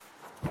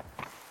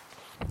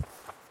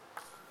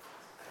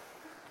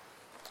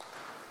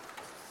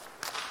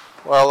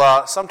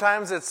Well,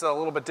 sometimes it's a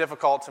little bit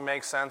difficult to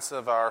make sense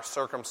of our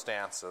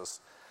circumstances.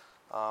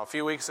 A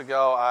few weeks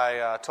ago,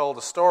 I told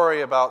a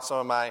story about some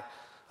of my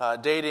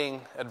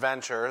dating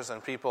adventures,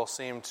 and people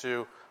seemed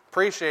to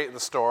appreciate the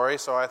story,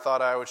 so I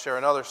thought I would share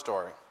another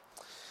story.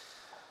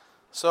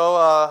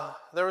 So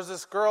there was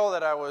this girl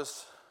that I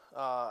was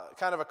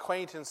kind of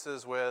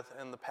acquaintances with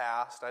in the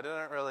past. I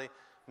didn't really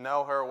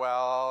know her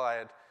well.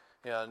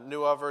 I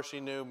knew of her, she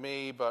knew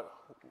me, but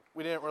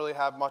we didn't really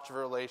have much of a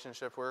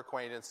relationship. We were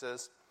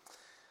acquaintances.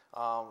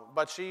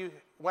 But she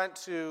went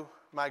to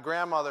my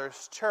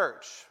grandmother's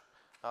church,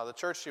 the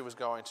church she was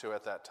going to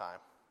at that time.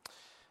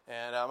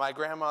 And my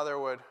grandmother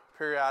would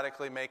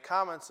periodically make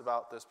comments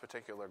about this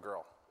particular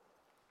girl.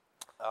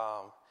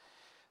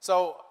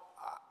 So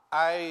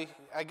I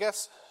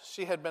guess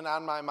she had been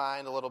on my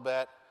mind a little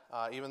bit,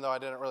 even though I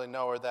didn't really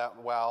know her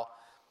that well.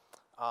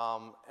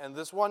 And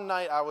this one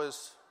night I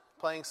was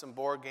playing some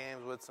board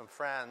games with some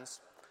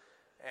friends,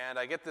 and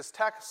I get this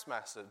text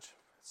message.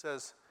 It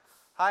says,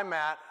 "Hi,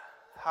 Matt.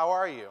 How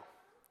are you?"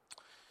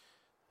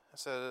 I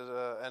said,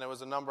 and it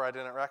was a number I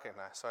didn't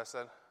recognize. So I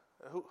said,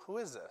 who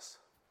is this?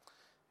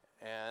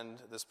 And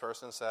this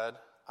person said,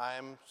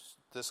 "I'm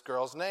this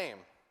girl's name."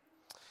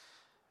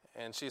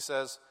 And she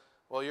says,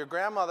 "Well, your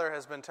grandmother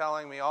has been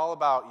telling me all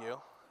about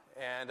you,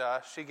 and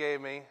she gave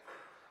me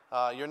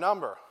your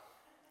number."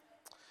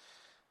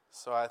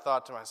 So I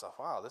thought to myself,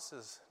 wow, this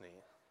is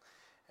neat.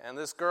 And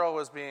this girl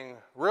was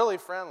being really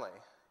friendly,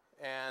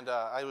 and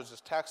I was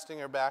just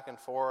texting her back and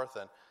forth,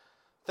 and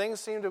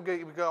things seemed to be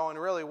going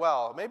really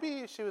well.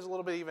 Maybe she was a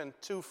little bit even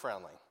too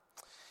friendly.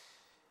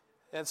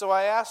 And so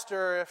I asked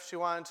her if she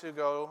wanted to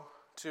go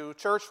to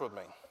church with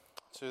me,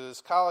 to this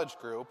college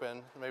group,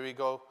 and maybe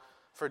go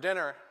for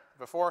dinner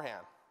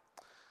beforehand.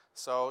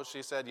 So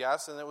she said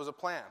yes, and it was a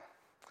plan.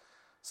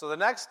 So the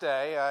next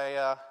day,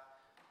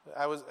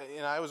 I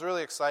was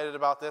really excited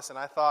about this, and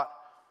I thought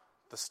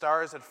the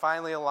stars had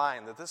finally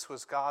aligned, that this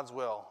was God's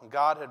will.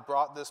 God had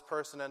brought this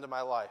person into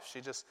my life. She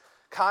just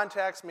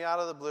contacts me out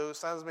of the blue,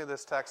 sends me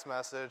this text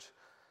message.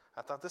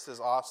 I thought, this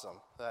is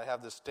awesome that I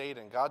have this date,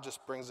 and God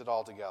just brings it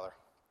all together.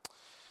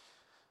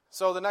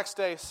 So the next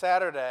day,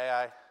 Saturday,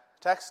 I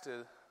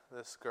texted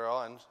this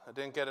girl, and I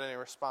didn't get any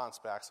response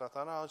back. So I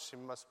thought, oh, she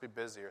must be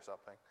busy or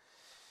something.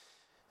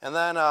 And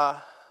then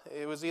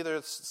it was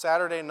either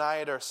Saturday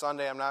night or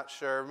Sunday, I'm not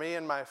sure. Me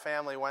and my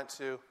family went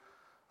to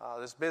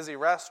this busy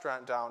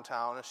restaurant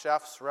downtown, a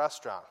chef's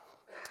restaurant.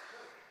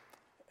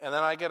 And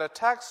then I get a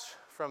text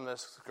from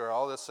this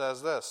girl that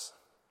says this: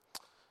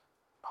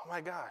 "Oh my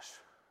gosh,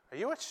 are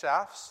you at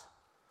Chef's?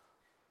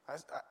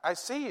 I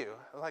see you."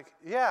 I'm like,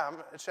 "Yeah,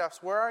 I'm at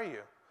Chef's. Where are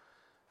you?"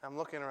 I'm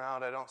looking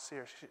around, I don't see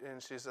her.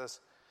 And she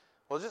says,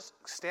 "Well, just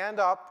stand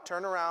up,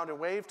 turn around, and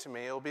wave to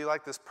me. It'll be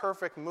like this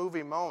perfect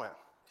movie moment."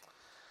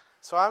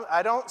 So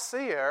I don't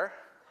see her.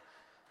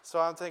 So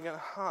I'm thinking,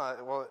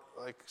 well,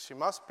 like she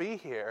must be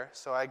here.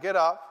 So I get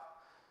up,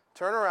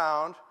 turn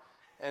around,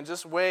 and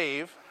just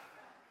wave.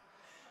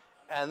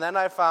 And then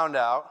I found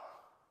out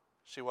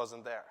she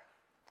wasn't there.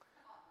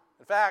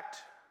 In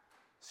fact,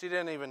 she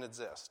didn't even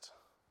exist.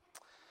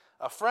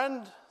 A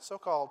friend,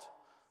 so-called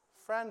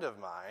friend of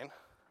mine,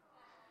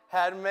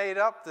 had made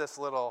up this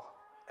little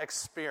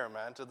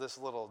experiment, or this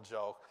little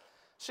joke.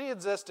 She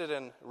existed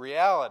in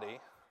reality,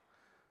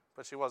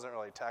 but she wasn't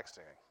really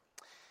texting.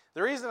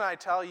 The reason I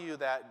tell you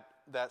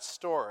that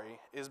story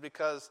is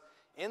because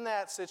in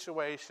that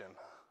situation,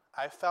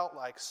 I felt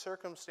like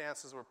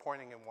circumstances were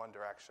pointing in one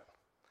direction.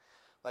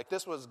 Like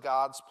this was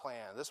God's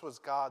plan. This was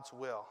God's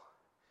will.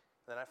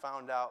 Then I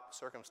found out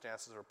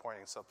circumstances were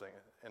pointing something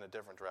in a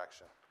different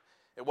direction.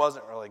 It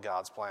wasn't really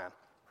God's plan.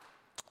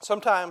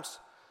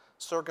 Sometimes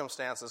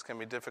circumstances can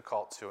be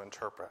difficult to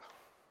interpret.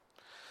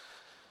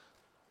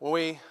 When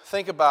we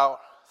think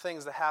about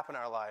things that happen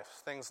in our life,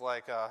 things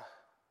like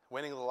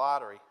winning the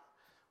lottery,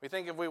 we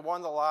think if we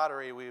won the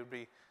lottery, we would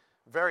be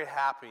very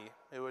happy.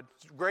 It would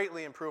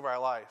greatly improve our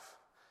life.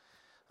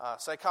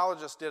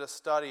 Psychologists did a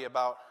study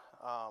about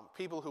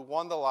people who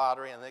won the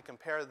lottery, and they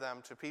compared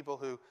them to people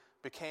who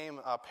became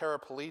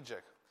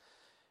paraplegic.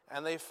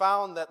 And they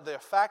found that the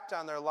effect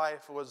on their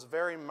life was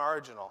very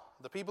marginal.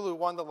 The people who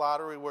won the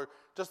lottery were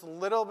just a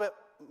little bit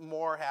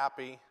more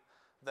happy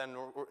than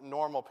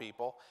normal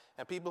people,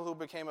 and people who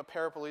became a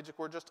paraplegic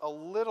were just a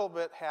little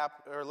bit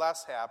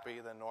less happy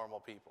than normal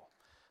people.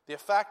 The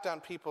effect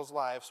on people's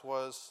lives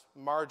was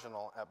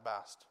marginal at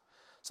best.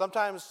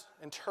 Sometimes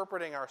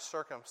interpreting our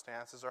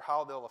circumstances or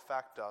how they'll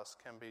affect us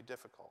can be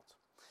difficult.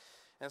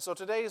 And so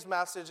today's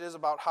message is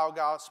about how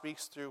God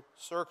speaks through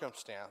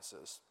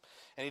circumstances.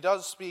 And he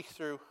does speak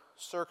through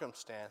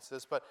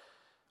circumstances, but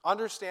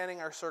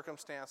understanding our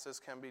circumstances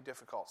can be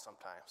difficult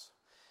sometimes.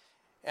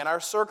 And our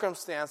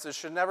circumstances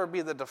should never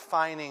be the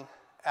defining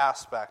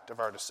aspect of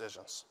our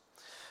decisions.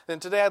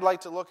 And today I'd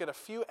like to look at a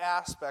few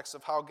aspects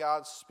of how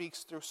God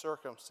speaks through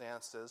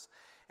circumstances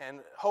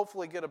and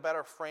hopefully get a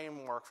better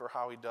framework for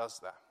how he does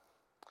that.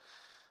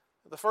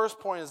 The first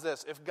point is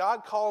this: if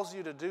God calls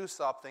you to do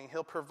something,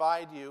 he'll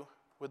provide you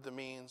with the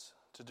means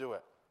to do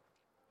it.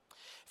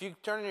 If you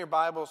turn in your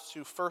Bibles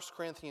to 1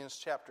 Corinthians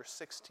chapter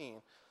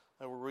 16,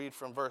 And we'll read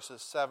from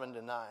verses 7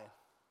 to 9.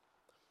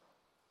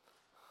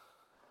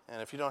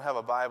 And if you don't have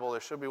a Bible,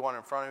 there should be one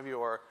in front of you,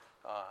 or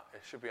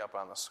it should be up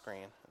on the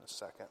screen in a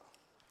second.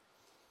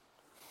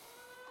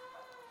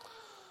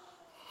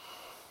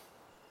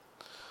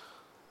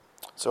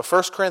 So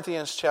 1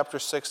 Corinthians chapter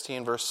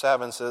 16, verse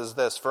 7 says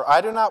this, "For I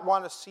do not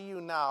want to see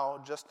you now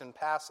just in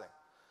passing.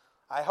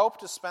 I hope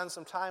to spend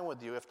some time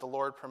with you if the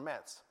Lord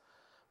permits.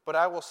 But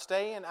I will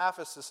stay in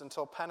Ephesus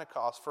until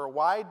Pentecost, for a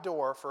wide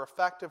door for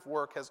effective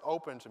work has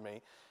opened to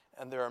me,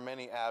 and there are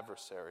many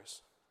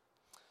adversaries."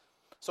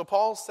 So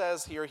Paul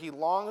says here he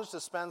longs to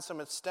spend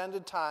some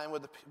extended time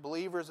with the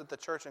believers at the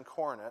church in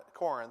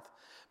Corinth,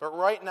 but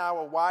right now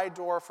a wide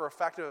door for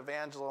effective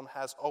evangelism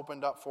has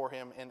opened up for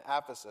him in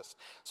Ephesus.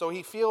 So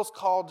he feels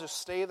called to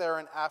stay there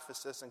in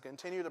Ephesus and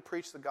continue to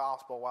preach the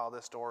gospel while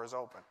this door is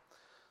open.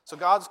 So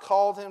God's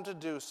called him to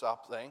do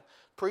something,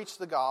 preach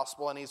the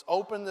gospel, and he's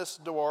opened this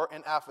door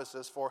in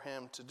Ephesus for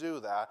him to do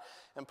that.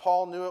 And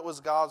Paul knew it was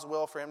God's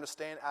will for him to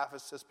stay in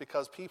Ephesus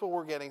because people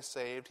were getting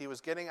saved. He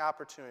was getting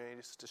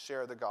opportunities to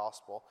share the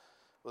gospel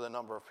with a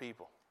number of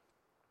people.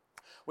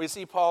 We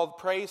see Paul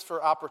prays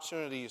for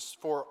opportunities,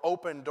 for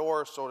open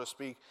doors, so to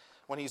speak,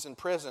 when he's in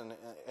prison.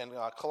 In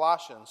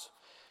Colossians,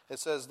 it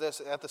says this,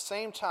 "At the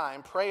same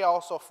time, pray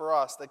also for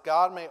us, that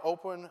God may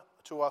open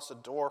to us a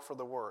door for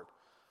the word,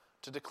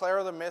 to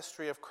declare the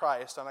mystery of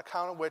Christ, on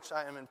account of which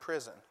I am in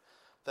prison,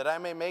 that I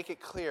may make it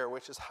clear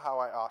which is how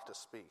I ought to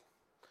speak."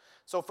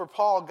 So for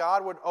Paul,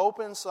 God would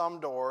open some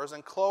doors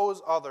and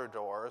close other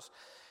doors,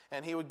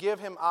 and he would give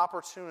him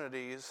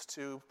opportunities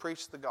to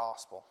preach the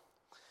gospel.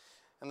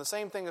 And the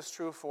same thing is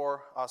true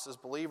for us as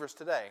believers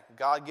today.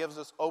 God gives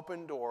us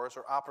open doors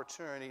or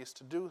opportunities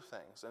to do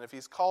things. And if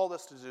he's called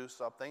us to do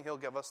something, he'll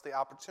give us the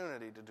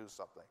opportunity to do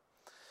something.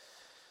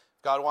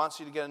 God wants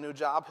you to get a new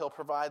job, he'll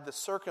provide the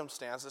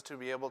circumstances to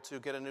be able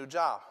to get a new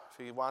job. If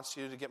he wants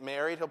you to get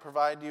married, he'll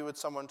provide you with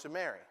someone to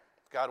marry.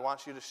 If God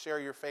wants you to share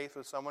your faith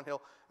with someone,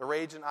 he'll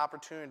arrange an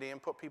opportunity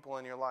and put people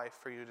in your life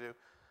for you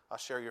to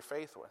share your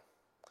faith with.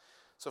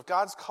 So if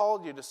God's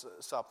called you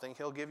to something,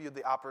 he'll give you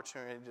the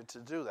opportunity to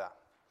do that.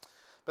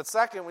 But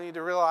second, we need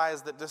to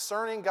realize that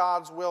discerning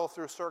God's will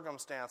through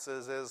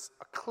circumstances is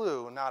a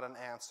clue, not an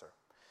answer.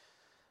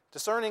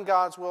 Discerning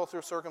God's will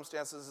through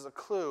circumstances is a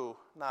clue,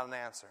 not an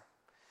answer.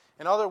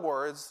 In other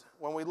words,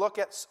 when we look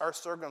at our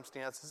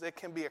circumstances, it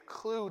can be a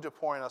clue to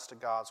point us to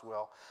God's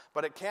will,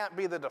 but it can't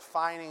be the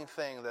defining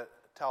thing that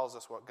tells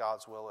us what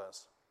God's will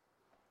is.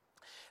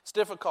 It's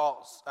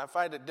difficult. I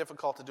find it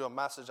difficult to do a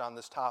message on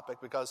this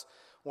topic because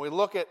when we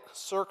look at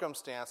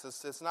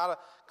circumstances, it's not a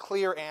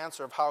clear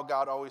answer of how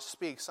God always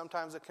speaks.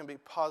 Sometimes it can be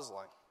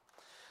puzzling.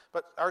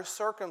 But our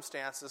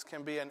circumstances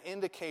can be an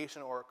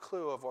indication or a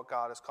clue of what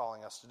God is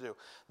calling us to do.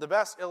 The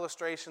best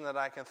illustration that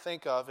I can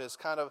think of is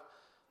kind of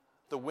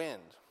the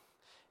wind.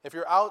 If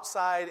you're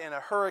outside in a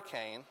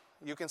hurricane,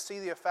 you can see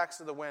the effects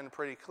of the wind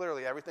pretty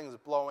clearly. Everything's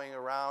blowing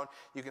around.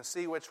 You can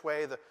see which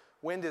way the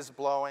wind is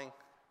blowing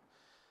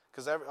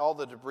because all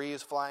the debris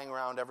is flying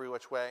around every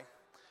which way.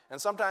 And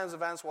sometimes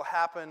events will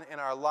happen in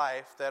our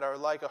life that are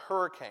like a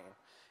hurricane.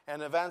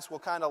 And events will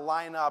kind of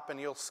line up and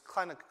you'll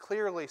kind of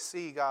clearly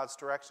see God's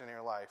direction in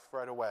your life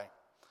right away.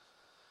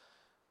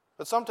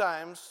 But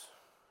sometimes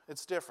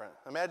it's different.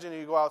 Imagine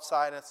you go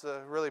outside and it's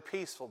a really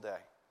peaceful day.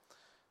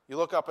 You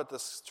look up at the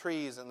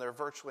trees and they're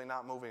virtually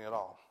not moving at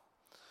all.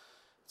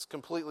 It's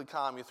completely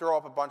calm. You throw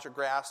up a bunch of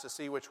grass to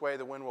see which way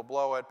the wind will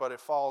blow it, but it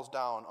falls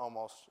down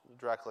almost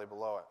directly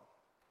below it.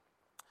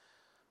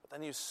 But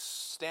then you're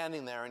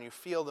standing there and you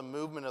feel the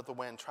movement of the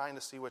wind, trying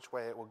to see which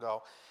way it will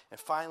go. And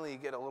finally you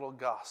get a little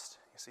gust.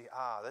 You see,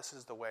 this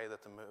is the way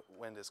that the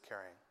wind is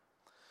carrying.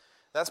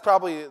 That's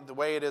probably the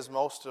way it is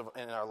most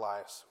in our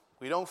lives.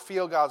 We don't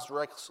feel God's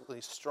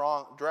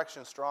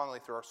direction strongly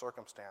through our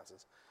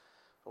circumstances.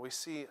 But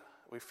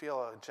we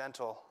feel a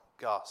gentle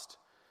gust,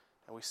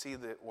 and we see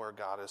where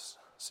God is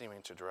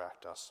seeming to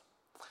direct us.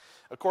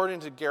 According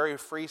to Gary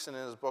Friesen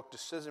in his book,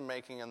 Decision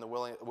Making and the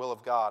Will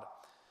of God,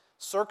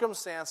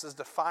 circumstances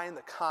define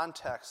the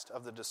context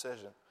of the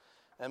decision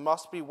and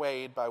must be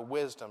weighed by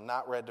wisdom,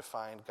 not read to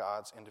find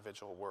God's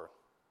individual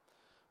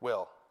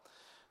will.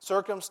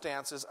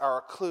 Circumstances are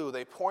a clue.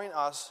 They point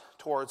us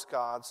towards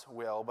God's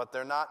will, but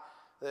they're not,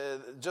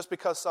 just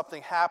because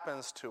something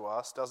happens to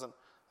us doesn't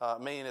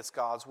mean it's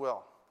God's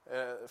will.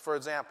 For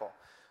example,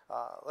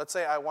 let's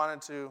say I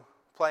wanted to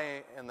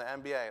play in the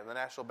NBA, the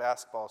National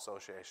Basketball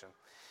Association.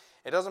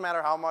 It doesn't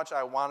matter how much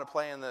I want to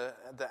play in the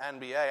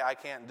NBA, I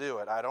can't do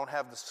it. I don't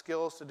have the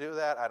skills to do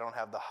that. I don't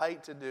have the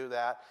height to do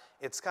that.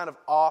 It's kind of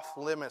off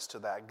limits to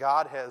that.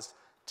 God has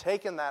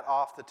taken that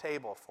off the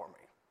table for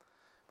me.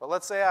 But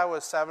let's say I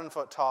was 7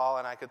 foot tall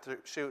and I could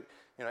shoot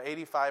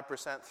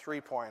 85%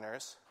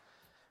 three-pointers.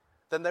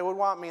 Then they would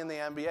want me in the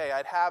NBA.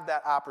 I'd have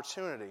that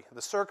opportunity.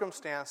 The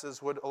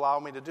circumstances would allow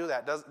me to do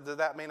that. Does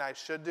that mean I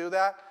should do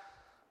that?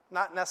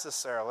 Not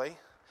necessarily,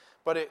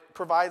 but it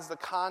provides the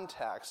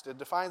context. It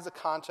defines the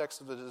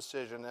context of the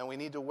decision, and we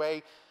need to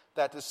weigh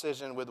that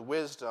decision with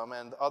wisdom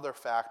and other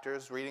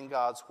factors, reading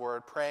God's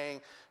word,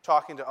 praying,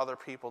 talking to other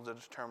people to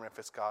determine if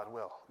it's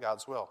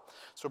God's will.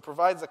 So it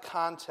provides a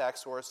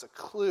context, or it's a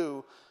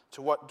clue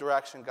to what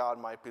direction God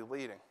might be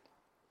leading.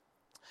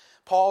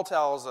 Paul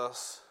tells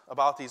us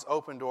about these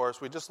open doors.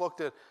 We just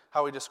looked at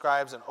how he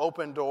describes an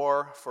open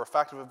door for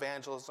effective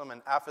evangelism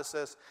in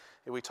Ephesus.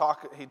 He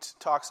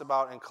talks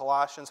about in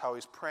Colossians how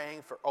he's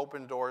praying for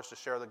open doors to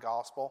share the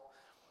gospel.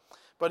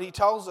 But he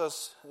tells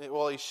us,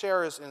 he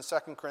shares in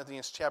 2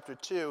 Corinthians chapter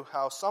 2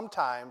 how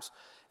sometimes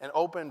an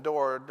open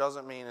door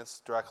doesn't mean it's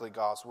directly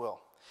God's will.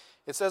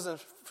 It says in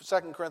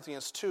 2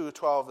 Corinthians 2,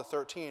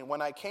 12-13,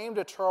 "When I came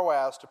to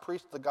Troas to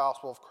preach the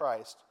gospel of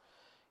Christ,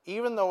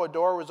 even though a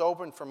door was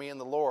opened for me in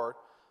the Lord,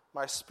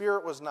 my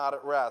spirit was not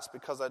at rest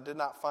because I did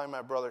not find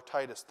my brother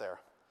Titus there.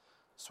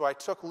 So I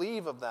took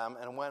leave of them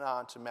and went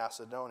on to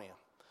Macedonia."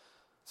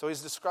 So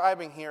he's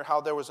describing here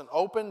how there was an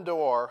open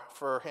door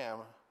for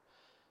him,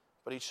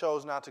 but he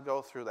chose not to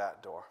go through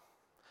that door.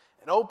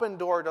 An open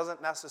door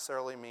doesn't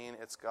necessarily mean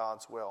it's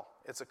God's will.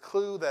 It's a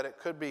clue that it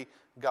could be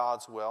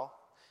God's will,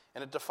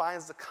 and it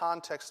defines the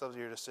context of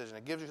your decision.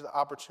 It gives you the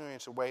opportunity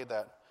to weigh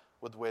that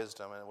with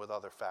wisdom and with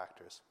other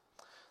factors.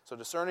 So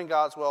discerning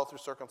God's will through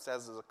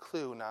circumstances is a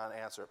clue, not an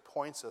answer. It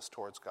points us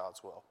towards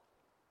God's will.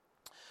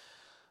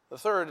 The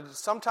third,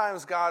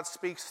 sometimes God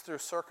speaks through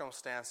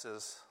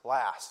circumstances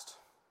last.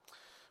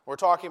 We're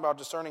talking about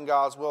discerning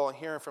God's will and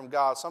hearing from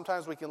God.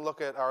 Sometimes we can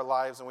look at our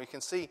lives and we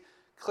can see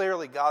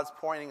clearly God's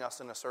pointing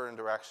us in a certain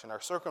direction. Our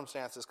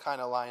circumstances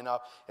kind of line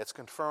up. It's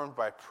confirmed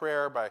by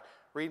prayer, by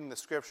reading the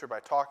scripture,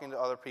 by talking to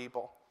other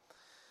people.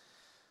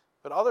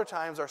 But other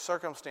times our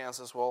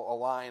circumstances will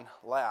align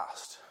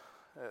last.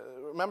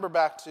 Remember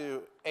back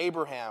to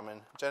Abraham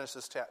in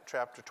Genesis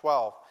chapter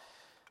 12.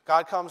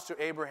 God comes to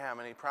Abraham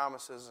and he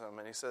promises him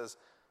and he says,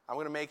 "I'm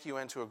going to make you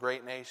into a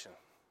great nation."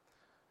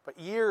 But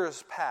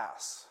years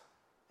pass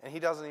and he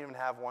doesn't even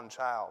have one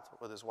child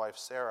with his wife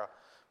Sarah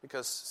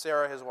because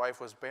Sarah, his wife,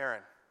 was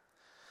barren.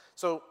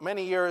 So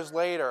many years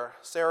later,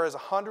 Sarah is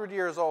 100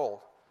 years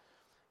old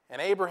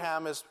and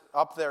Abraham is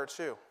up there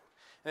too.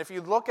 And if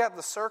you look at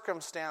the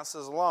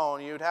circumstances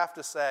alone, you'd have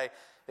to say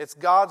it's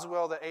God's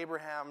will that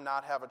Abraham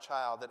not have a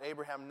child, that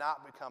Abraham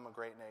not become a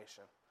great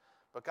nation.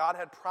 But God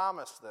had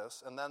promised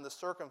this, and then the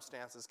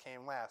circumstances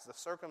came last. The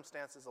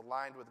circumstances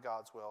aligned with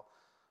God's will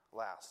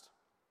last.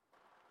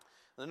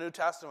 In the New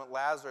Testament,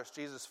 Lazarus,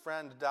 Jesus'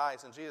 friend,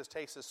 dies, and Jesus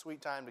takes his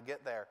sweet time to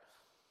get there.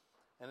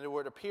 And it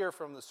would appear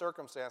from the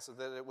circumstances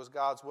that it was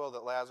God's will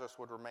that Lazarus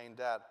would remain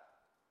dead.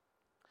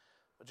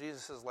 But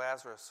Jesus says,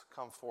 "Lazarus,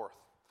 come forth."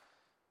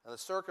 And the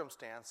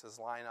circumstances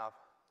line up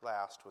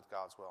last with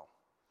God's will.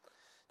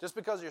 Just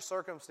because your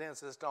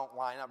circumstances don't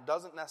line up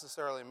doesn't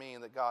necessarily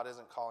mean that God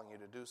isn't calling you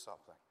to do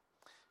something.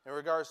 In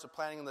regards to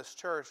planning this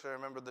church, I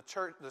remember the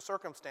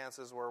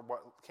circumstances were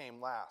what came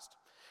last.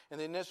 In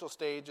the initial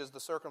stages, the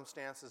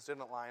circumstances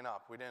didn't line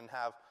up. We didn't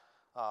have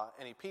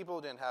any people,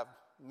 didn't have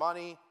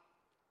money,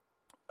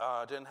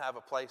 didn't have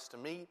a place to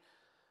meet.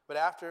 But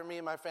after me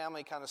and my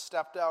family kind of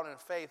stepped out in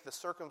faith, the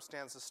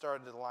circumstances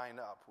started to line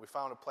up. We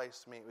found a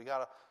place to meet. We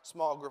got a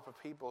small group of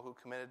people who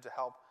committed to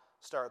help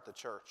start the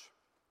church.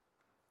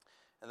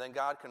 And then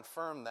God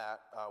confirmed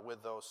that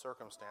with those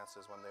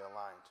circumstances when they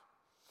aligned.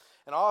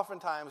 And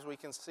oftentimes we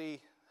can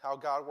see how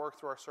God worked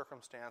through our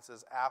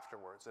circumstances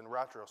afterwards, in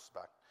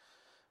retrospect.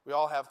 We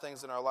all have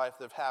things in our life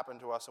that have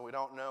happened to us, and we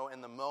don't know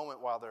in the moment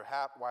why they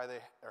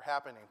are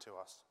happening to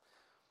us.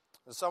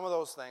 And some of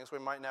those things we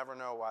might never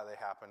know why they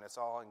happen. It's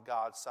all in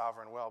God's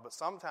sovereign will. But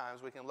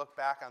sometimes we can look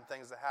back on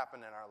things that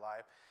happened in our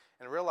life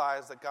and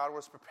realize that God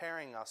was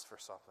preparing us for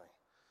something.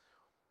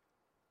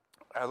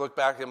 I look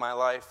back in my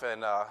life,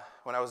 and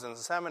when I was in the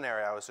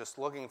seminary, I was just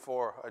looking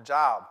for a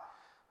job.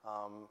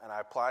 And I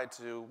applied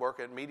to work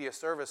at media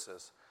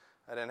services.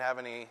 I didn't have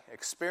any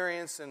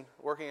experience in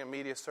working in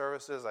media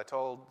services. I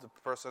told the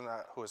person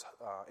who was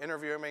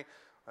interviewing me,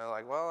 I'm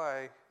like, "Well,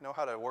 I know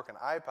how to work an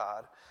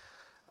iPod."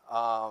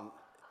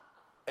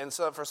 And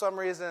so for some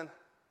reason,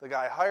 the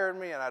guy hired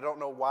me, and I don't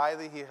know why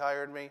he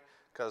hired me,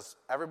 because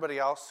everybody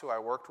else who I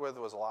worked with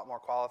was a lot more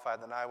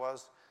qualified than I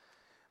was.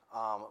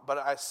 But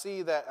I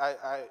see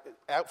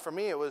that for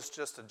me, it was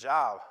just a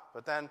job.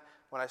 But then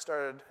when I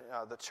started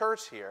the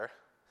church here,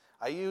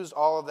 I used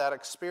all of that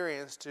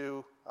experience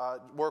to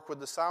work with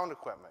the sound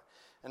equipment.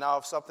 And now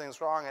if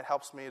something's wrong, it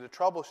helps me to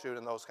troubleshoot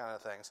and those kind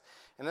of things.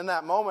 And in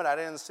that moment, I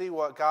didn't see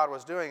what God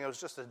was doing. It was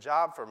just a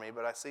job for me,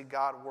 but I see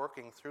God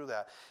working through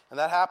that. And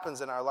that happens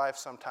in our life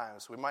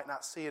sometimes. We might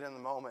not see it in the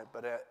moment,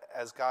 but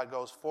as God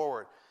goes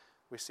forward,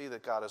 we see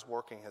that God is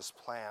working his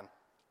plan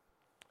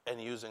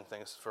and using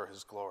things for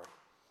his glory.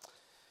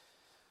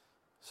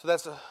 So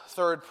that's the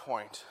third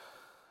point.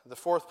 The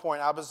fourth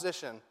point,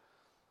 opposition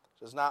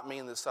does not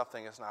mean that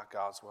something is not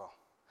God's will.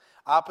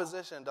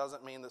 Opposition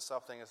doesn't mean that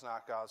something is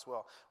not God's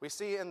will. We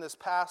see in this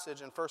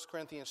passage in 1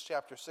 Corinthians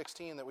chapter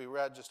 16 that we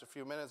read just a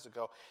few minutes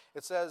ago,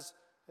 it says,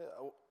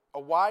 "A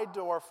wide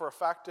door for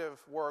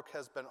effective work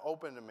has been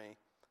opened to me,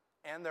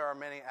 and there are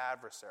many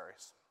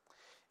adversaries."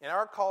 In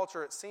our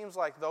culture, it seems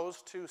like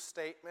those two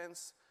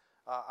statements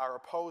are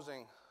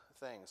opposing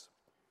things.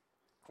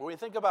 When we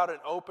think about an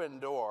open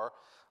door,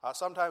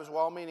 sometimes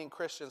well-meaning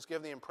Christians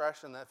give the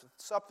impression that if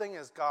something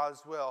is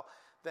God's will,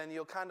 then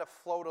you'll kind of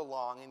float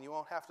along and you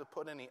won't have to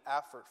put any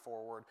effort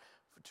forward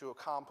to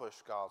accomplish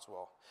God's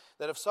will.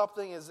 That if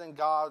something is in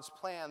God's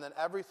plan, then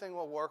everything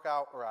will work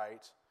out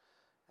right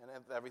and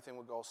everything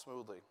will go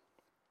smoothly.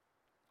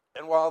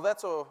 And while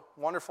that's a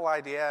wonderful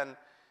idea, and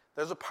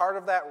there's a part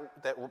of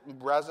that that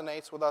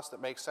resonates with us,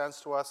 that makes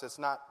sense to us, it's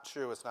not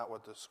true. It's not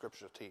what the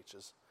Scripture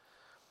teaches.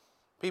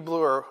 People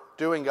who are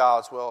doing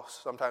God's will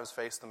sometimes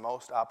face the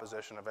most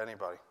opposition of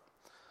anybody.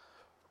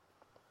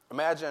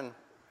 Imagine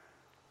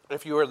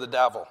if you were the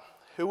devil.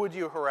 Who would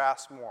you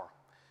harass more?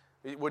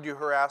 Would you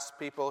harass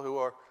people who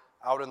are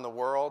out in the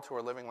world, who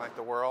are living like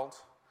the world?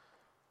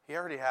 He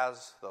already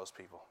has those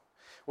people.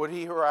 Would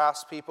he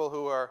harass people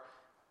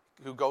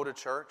who go to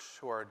church,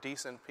 who are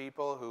decent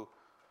people,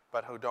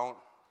 but who don't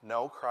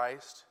know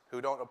Christ,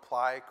 who don't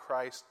apply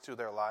Christ to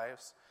their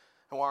lives,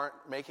 who aren't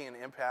making an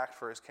impact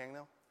for his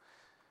kingdom?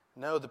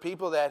 No, the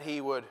people that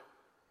he would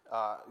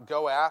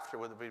go after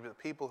would be the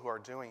people who are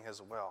doing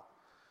his will,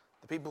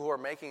 the people who are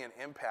making an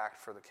impact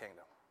for the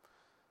kingdom.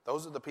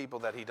 Those are the people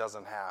that he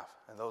doesn't have,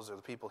 and those are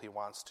the people he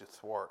wants to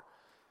thwart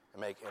and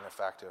make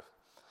ineffective.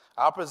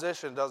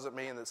 Opposition doesn't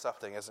mean that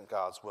something isn't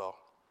God's will.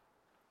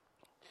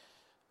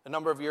 A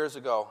number of years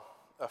ago,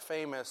 a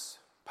famous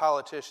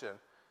politician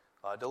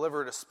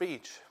delivered a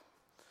speech.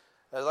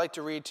 I'd like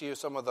to read to you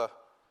some of the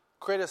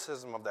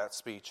criticism of that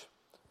speech.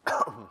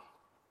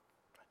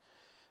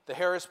 The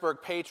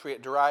Harrisburg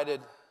Patriot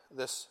derided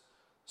this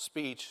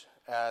speech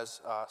as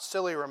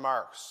silly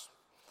remarks.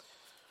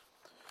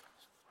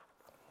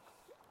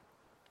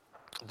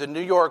 The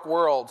New York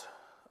World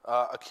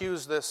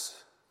accused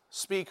this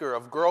speaker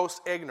of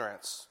gross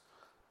ignorance,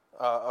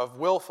 of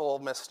willful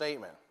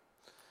misstatement.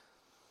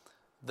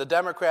 The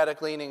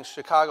Democratic-leaning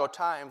Chicago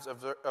Times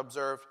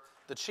observed,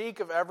 "The cheek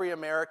of every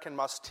American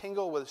must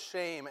tingle with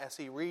shame as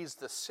he reads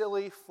the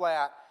silly,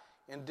 flat,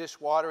 and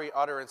dishwatery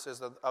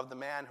utterances of the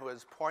man who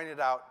has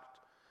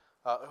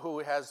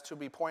to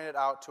be pointed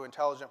out to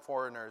intelligent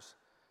foreigners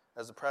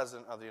as the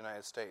President of the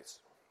United States."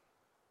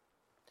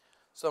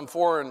 Some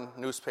foreign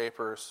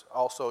newspapers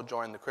also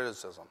joined the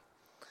criticism.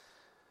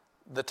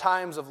 The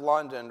Times of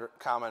London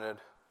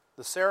commented,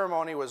 "The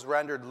ceremony was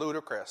rendered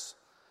ludicrous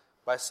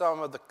by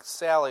some of the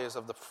sallies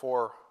of the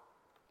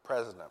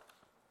president."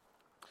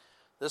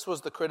 This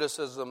was the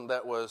criticism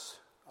that was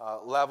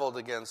leveled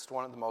against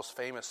one of the most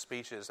famous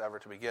speeches ever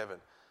to be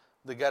given,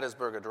 the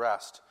Gettysburg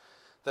Address.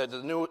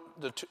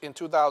 In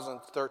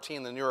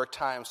 2013, the New York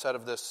Times said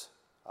of this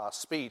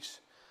speech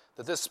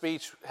that this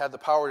speech had the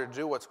power to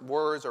do what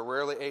words are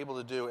rarely able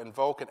to do,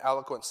 invoke an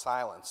eloquent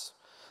silence.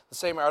 The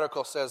same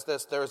article says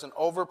this: "There is an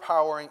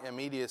overpowering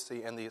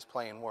immediacy in these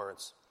plain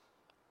words."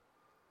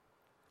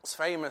 This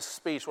famous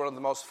speech, one of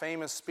the most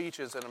famous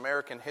speeches in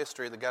American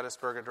history, the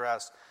Gettysburg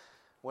Address,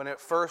 when it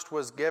first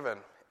was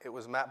given, it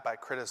was met by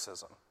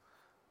criticism,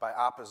 by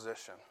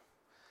opposition.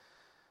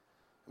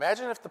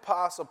 Imagine if the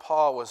Apostle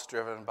Paul was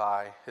driven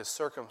by his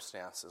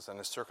circumstances and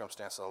his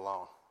circumstances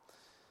alone.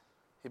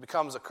 He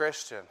becomes a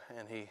Christian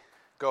and he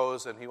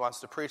goes and he wants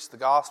to preach the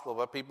gospel,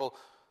 but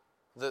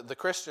the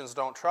Christians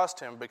don't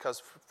trust him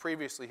because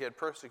previously he had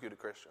persecuted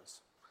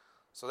Christians.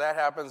 So that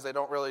happens, they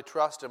don't really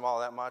trust him all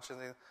that much,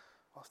 and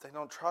if they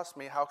don't trust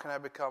me, how can I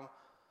become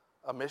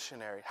a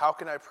missionary? How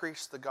can I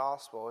preach the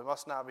gospel? It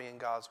must not be in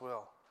God's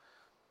will.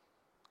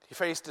 He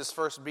faced his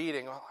first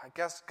beating. Well, I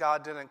guess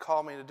God didn't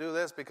call me to do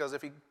this, because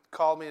if he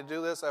called me to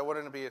do this, I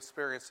wouldn't be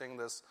experiencing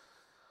this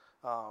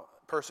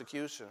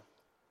persecution.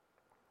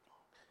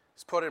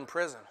 He's put in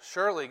prison.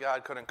 Surely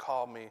God couldn't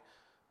call me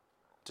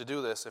to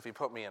do this if he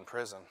put me in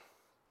prison.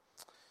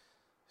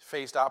 He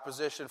faced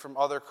opposition from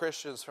other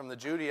Christians, from the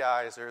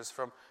Judaizers,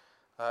 from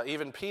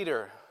even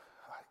Peter.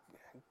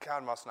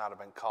 God must not have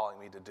been calling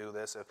me to do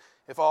this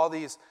if all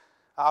this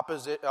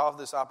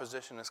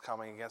opposition is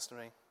coming against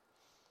me.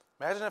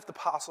 Imagine if the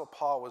Apostle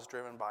Paul was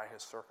driven by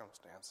his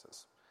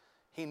circumstances.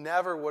 He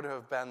never would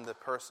have been the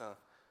person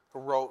who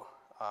wrote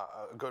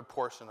a good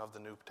portion of the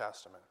New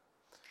Testament.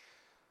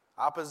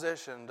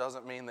 Opposition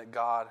doesn't mean that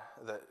God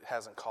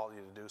hasn't called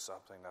you to do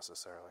something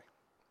necessarily.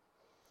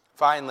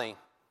 Finally,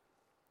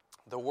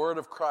 the word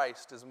of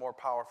Christ is more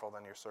powerful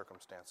than your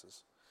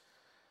circumstances.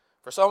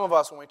 For some of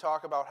us, when we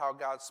talk about how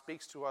God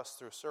speaks to us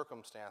through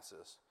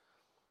circumstances,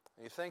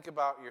 and you think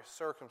about your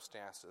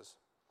circumstances,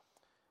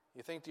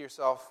 you think to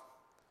yourself,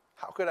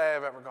 how could I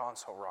have ever gone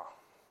so wrong?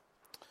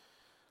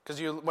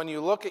 Because when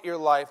you look at your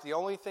life, the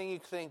only thing you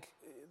think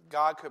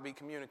God could be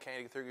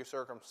communicating through your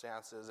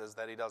circumstances is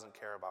that he doesn't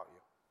care about you.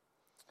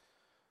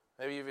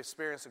 Maybe you've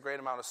experienced a great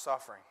amount of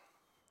suffering,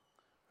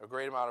 a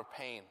great amount of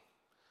pain,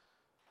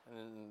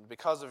 and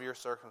because of your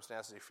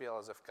circumstances, you feel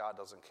as if God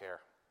doesn't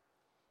care.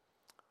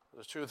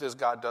 The truth is,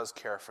 God does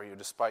care for you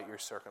despite your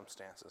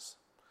circumstances.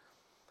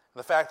 And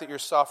the fact that you're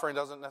suffering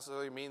doesn't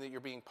necessarily mean that you're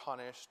being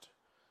punished.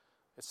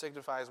 It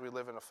signifies we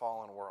live in a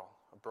fallen world,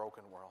 a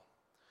broken world.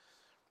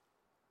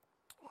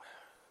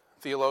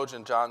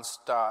 Theologian John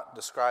Stott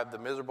described the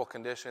miserable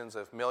conditions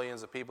of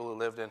millions of people who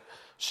lived in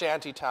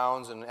shanty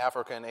towns in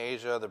Africa and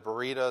Asia, the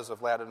burritos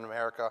of Latin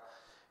America,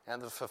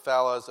 and the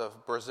favelas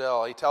of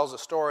Brazil. He tells a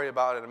story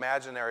about an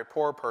imaginary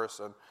poor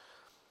person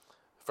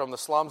from the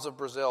slums of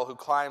Brazil who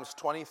climbs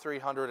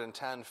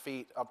 2,310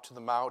 feet up to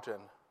the mountain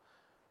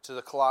to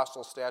the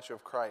colossal statue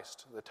of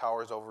Christ that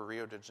towers over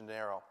Rio de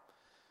Janeiro.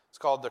 It's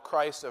called the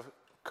Christ of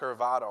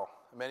Curvado.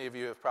 Many of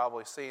you have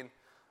probably seen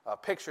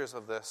pictures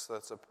of this.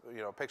 That's a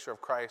picture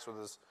of Christ with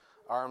his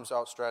arms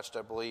outstretched,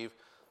 I believe,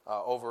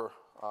 over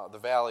the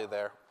valley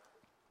there.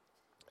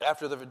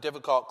 After the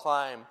difficult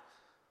climb,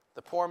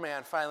 the poor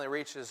man finally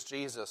reaches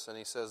Jesus, and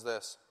he says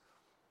this: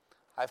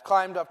 "I've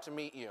climbed up to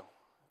meet you,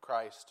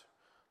 Christ,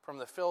 from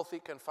the filthy,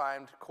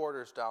 confined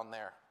quarters down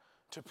there,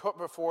 to put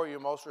before you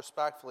most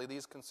respectfully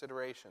these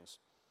considerations.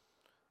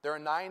 There are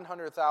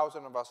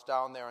 900,000 of us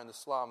down there in the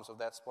slums of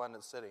that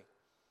splendid city.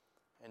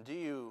 And do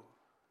you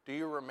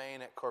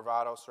remain at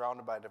Curvado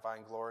surrounded by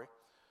divine glory?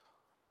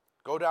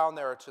 Go down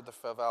there to the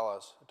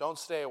favelas. Don't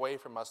stay away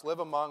from us. Live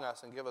among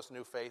us and give us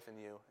new faith in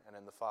you and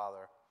in the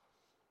Father."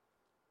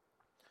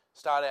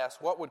 Stott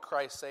asks, what would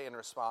Christ say in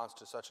response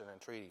to such an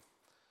entreaty?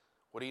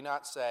 Would he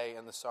not say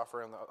in the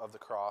suffering of the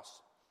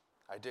cross,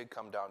 "I did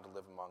come down to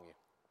live among you,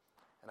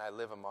 and I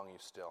live among you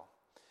still"?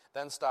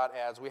 Then Stott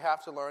adds, we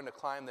have to learn to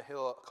climb the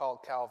hill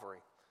called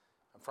Calvary,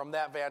 and from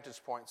that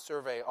vantage point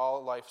survey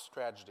all life's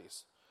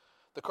tragedies.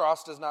 The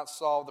cross does not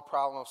solve the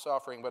problem of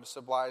suffering, but it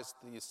supplies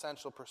the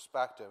essential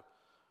perspective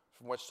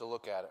from which to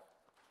look at it.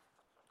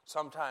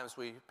 Sometimes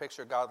we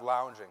picture God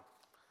lounging,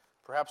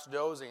 perhaps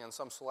dozing in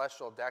some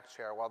celestial deck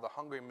chair while the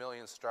hungry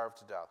millions starve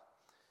to death.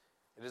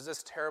 It is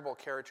this terrible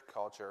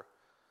caricature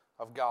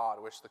of God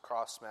which the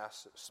cross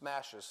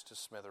smashes to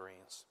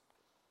smithereens.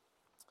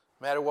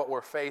 No matter what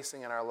we're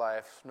facing in our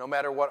life, no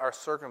matter what our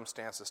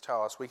circumstances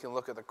tell us, we can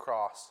look at the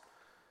cross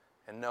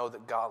and know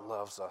that God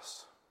loves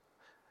us,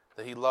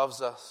 that he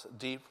loves us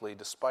deeply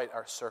despite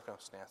our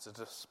circumstances,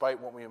 despite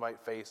what we might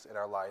face in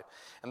our life.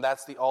 And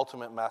that's the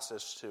ultimate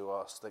message to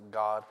us, that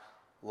God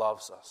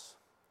loves us.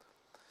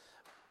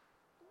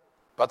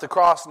 But the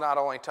cross not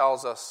only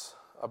tells us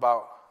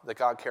about that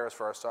God cares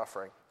for our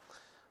suffering,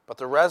 but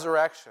the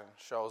resurrection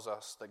shows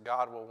us that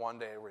God will one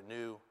day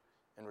renew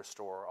and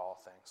restore all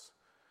things.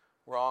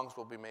 Wrongs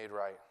will be made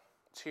right.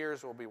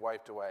 Tears will be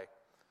wiped away.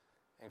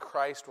 And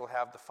Christ will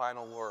have the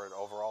final word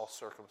over all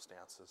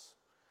circumstances.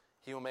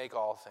 He will make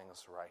all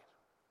things right.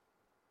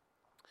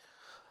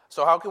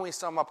 So how can we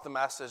sum up the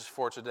message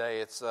for today?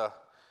 It's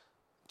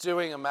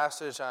doing a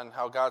message on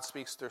how God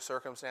speaks through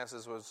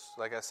circumstances was,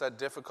 like I said,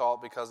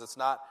 difficult because it's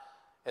not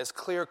as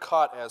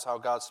clear-cut as how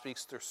God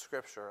speaks through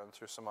Scripture and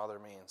through some other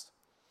means.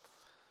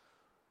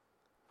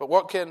 But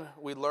what can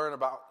we learn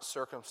about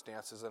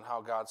circumstances and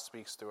how God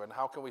speaks through it? And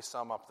how can we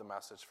sum up the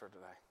message for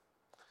today?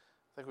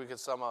 I think we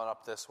could sum it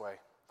up this way.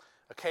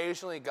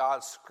 Occasionally,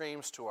 God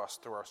screams to us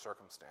through our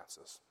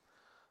circumstances.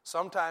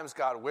 Sometimes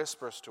God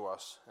whispers to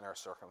us in our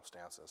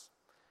circumstances.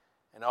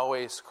 And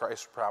always,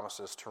 Christ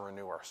promises to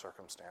renew our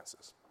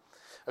circumstances.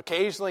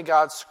 Occasionally,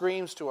 God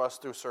screams to us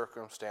through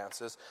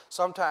circumstances.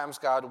 Sometimes,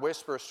 God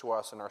whispers to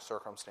us in our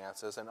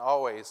circumstances. And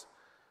always,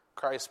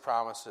 Christ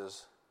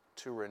promises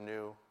to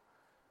renew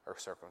our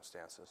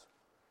circumstances.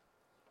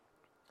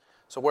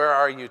 So where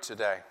are you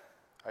today?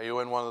 Are you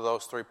in one of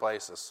those three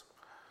places?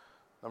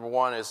 Number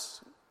one is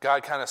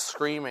God kind of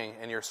screaming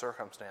in your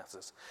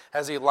circumstances.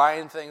 Has he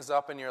lined things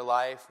up in your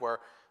life where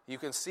you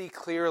can see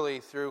clearly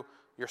through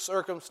your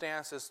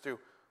circumstances, through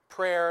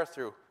prayer,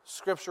 through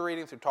scripture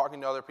reading, through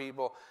talking to other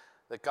people,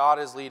 that God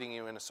is leading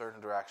you in a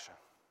certain direction?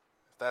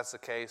 If that's the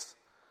case,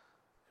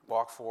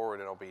 walk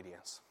forward in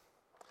obedience.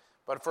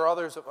 But for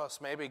others of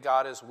us, maybe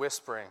God is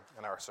whispering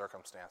in our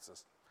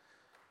circumstances.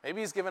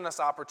 Maybe he's given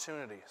us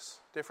opportunities,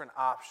 different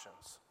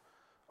options,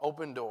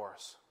 open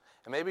doors.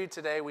 And maybe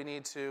today we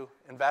need to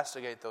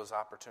investigate those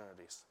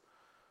opportunities.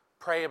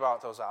 Pray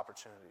about those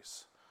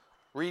opportunities.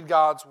 Read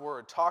God's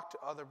word. Talk to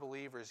other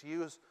believers.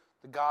 Use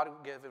the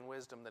God-given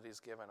wisdom that he's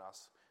given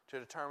us to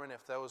determine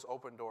if those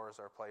open doors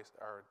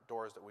are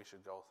doors that we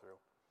should go through.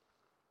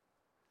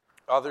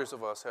 Others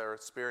of us are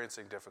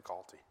experiencing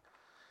difficulty.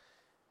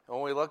 And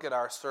when we look at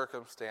our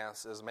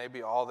circumstances,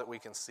 maybe all that we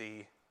can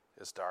see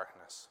is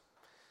darkness.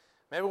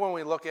 Maybe when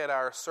we look at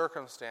our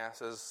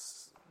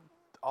circumstances,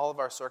 all of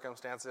our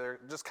circumstances are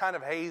just kind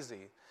of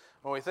hazy.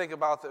 When we think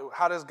about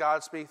how does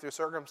God speak through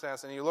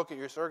circumstance, and you look at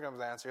your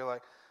circumstance, you're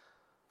like,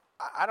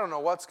 I don't know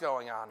what's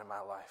going on in my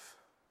life.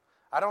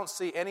 I don't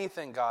see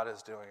anything God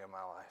is doing in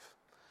my life.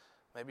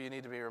 Maybe you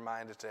need to be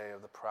reminded today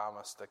of the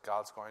promise that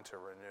God's going to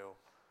renew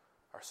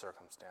our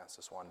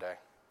circumstances one day.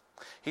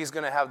 He's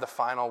going to have the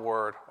final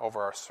word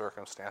over our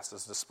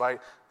circumstances.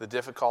 Despite the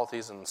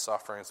difficulties and the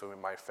sufferings that we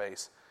might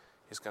face,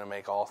 he's going to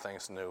make all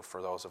things new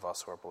for those of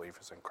us who are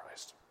believers in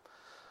Christ.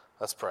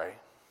 Let's pray.